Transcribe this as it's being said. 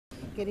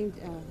getting,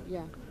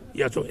 yeah.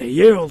 Yeah, so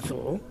here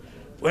also,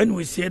 when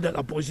we say that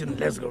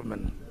opposition-less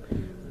government,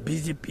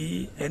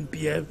 BJP,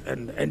 NPF,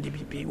 and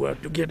NDPP were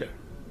together,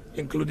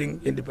 including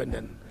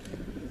independent.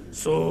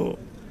 So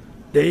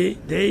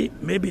they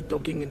may be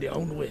talking in their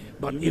own way,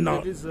 but in our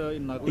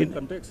in Nagaland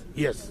context.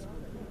 Yes,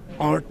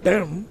 our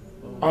term,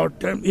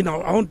 in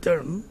our own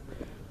term,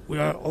 we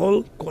are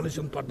all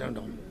coalition partner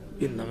now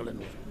in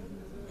Nagaland.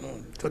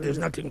 So there's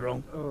nothing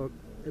wrong.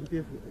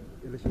 MPF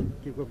election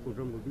kick-off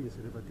program will be in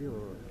Senapati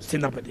or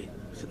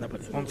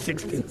Senapati on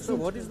 16th. So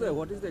what is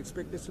the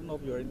expectation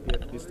of your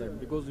NPF this time?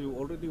 Because you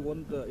already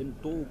won in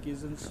 2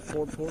 occasions,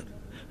 fourth.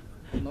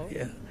 No.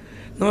 Yeah.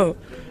 No.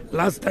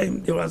 Last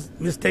time there was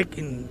mistake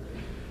in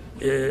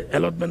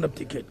allotment of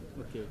ticket.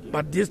 Okay.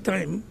 But this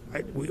time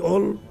we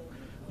all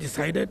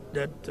decided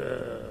that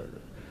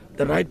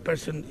the right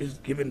person is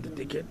given the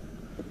ticket.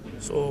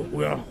 So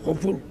we are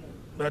hopeful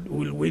that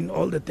we will win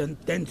all the 10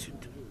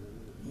 seats.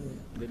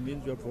 That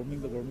means you are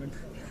forming the government.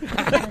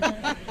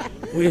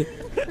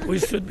 we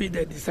should be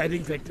the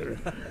deciding factor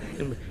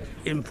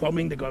in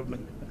forming the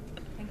government.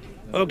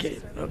 Okay,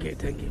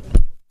 thank you.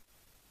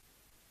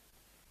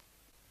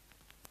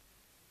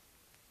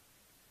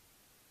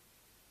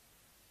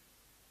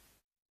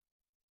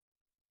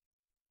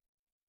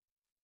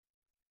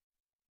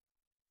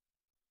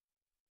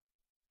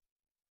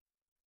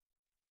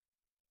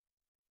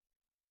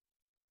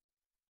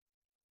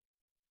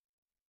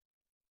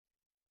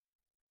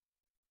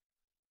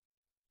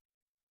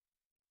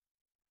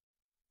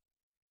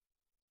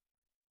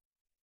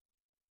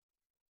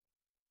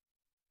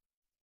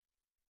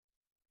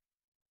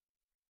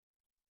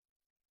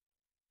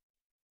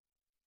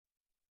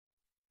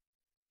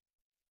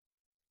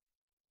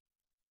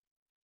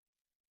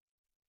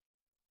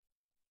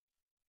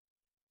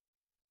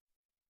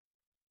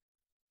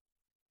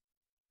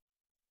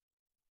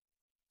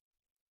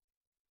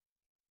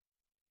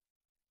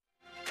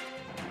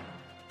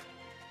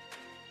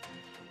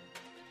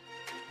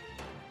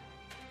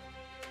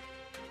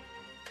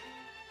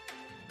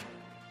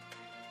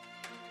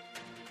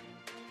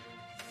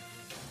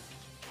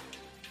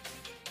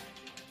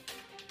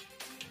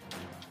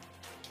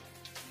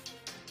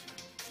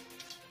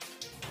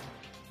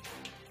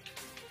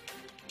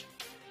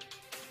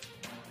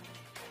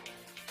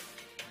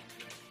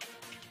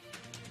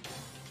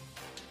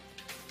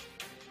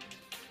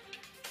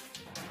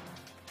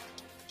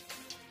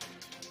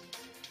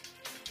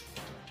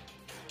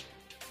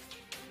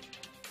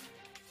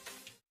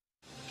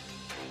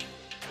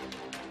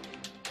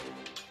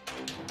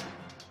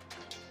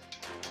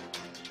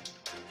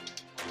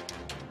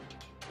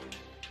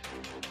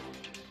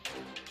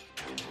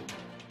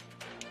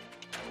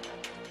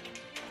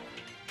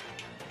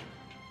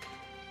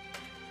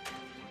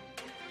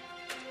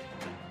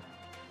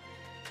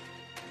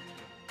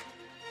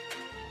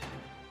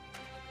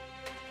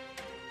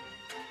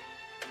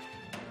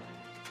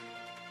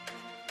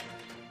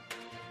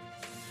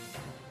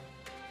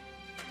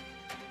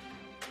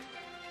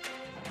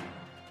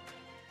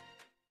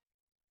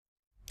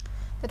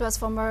 That was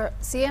former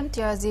CM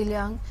Tia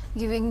Ziliang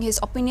giving his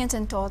opinions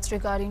and thoughts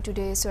regarding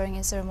today's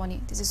swearing-in ceremony.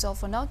 This is all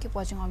for now. Keep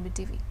watching Hornbill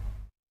TV.